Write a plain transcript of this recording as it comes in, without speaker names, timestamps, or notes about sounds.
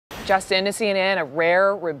Just in to CNN, a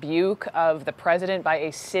rare rebuke of the president by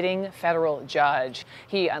a sitting federal judge.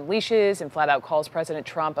 He unleashes and flat out calls President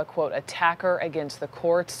Trump a, quote, attacker against the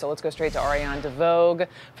courts. So let's go straight to Ariane DeVogue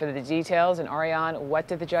for the details. And Ariane, what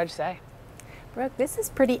did the judge say? Brooke, this is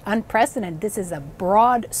pretty unprecedented. This is a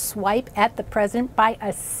broad swipe at the president by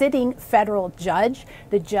a sitting federal judge.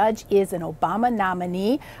 The judge is an Obama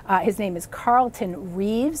nominee. His name is Carlson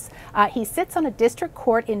Reeves. He sits on a district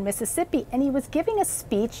court in Mississippi, and he was giving a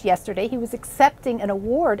speech yesterday. He was accepting an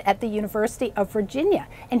award at the University of Virginia,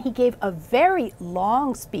 and he gave a very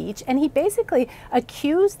long speech, and he basically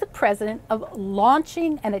accused the president of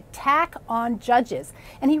launching an attack on judges.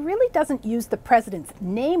 And he really doesn't use the president's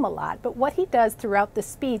name a lot, but what he does throughout the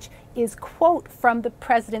speech is quote from the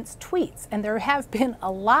president's tweets. And there have been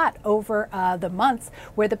a lot over the months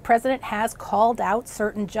where the president has called out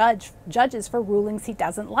certain judges for rulings he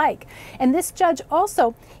doesn't like. And this judge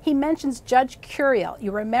also, he mentions Judge Curiel.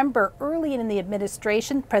 You remember early in the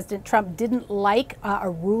administration, President Trump didn't like a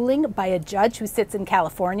ruling by a judge who sits in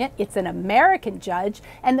California. It's an American judge.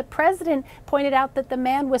 And the president pointed out that the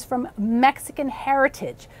man was from Mexican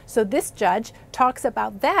heritage. So this judge talks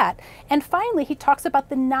about that. And finally, he talks about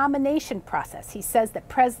the nomination process. He says that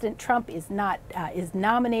President Trump is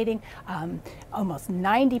nominating almost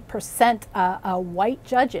 90% white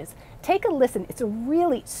judges. Take a listen. It's a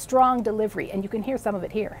really strong delivery, and you can hear some of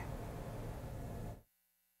it here.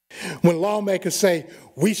 When lawmakers say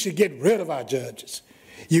we should get rid of our judges,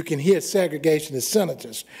 you can hear segregationist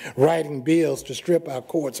senators writing bills to strip our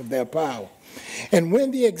courts of their power. And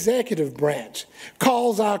when the executive branch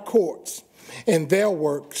calls our courts and their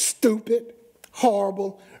work stupid,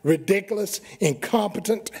 horrible, ridiculous,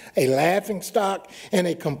 incompetent, a laughingstock, and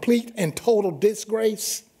a complete and total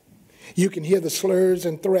disgrace, you can hear the slurs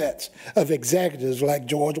and threats of executives like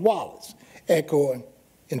George Wallace echoing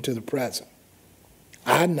into the present.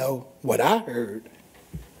 I know what I heard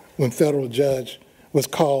when federal judge was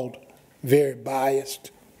called very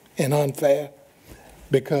biased and unfair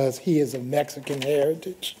because he is of Mexican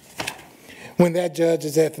heritage. When that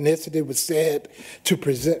judge's ethnicity was said to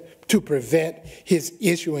prevent his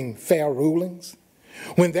issuing fair rulings.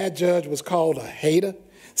 When that judge was called a hater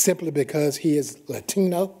simply because he is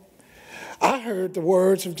Latino. I heard the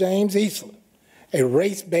words of James Eastland, a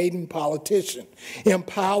race-baiting politician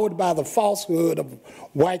empowered by the falsehood of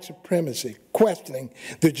white supremacy, questioning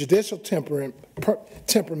the judicial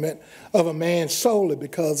temperament of a man solely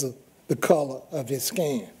because of the color of his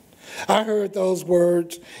skin. I heard those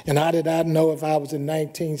words, and I did not know if I was in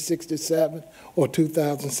 1967 or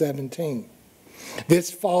 2017.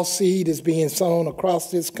 This false seed is being sown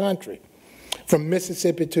across this country, from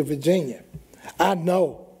Mississippi to Virginia. I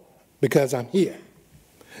know because I'm here.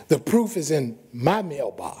 The proof is in my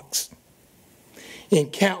mailbox.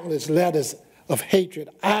 In countless letters of hatred,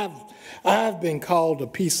 I've been called a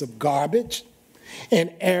piece of garbage,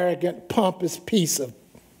 an arrogant, pompous piece of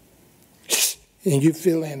and you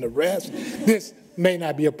fill in the rest. This may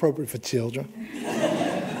not be appropriate for children.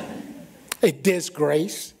 A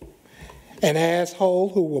disgrace, an asshole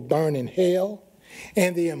who will burn in hell,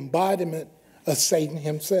 and the embodiment of Satan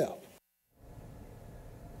himself.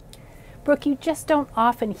 Brooke, you just don't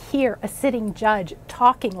often hear a sitting judge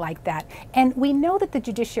talking like that. And we know that the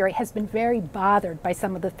judiciary has been very bothered by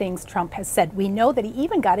some of the things Trump has said. We know that he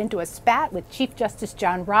even got into a spat with Chief Justice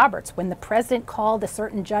John Roberts when the president called a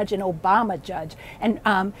certain judge an Obama judge.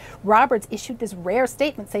 And Roberts issued this rare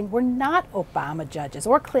statement saying, we're not Obama judges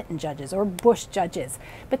or Clinton judges or Bush judges.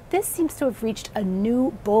 But this seems to have reached a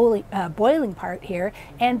new boiling part here.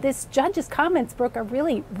 And this judge's comments, Brooke, are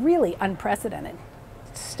really, really unprecedented.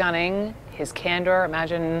 Stunning, his candor.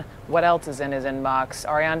 Imagine what else is in his inbox.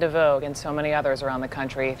 Ariane DeVogue and so many others around the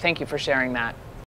country. Thank you for sharing that.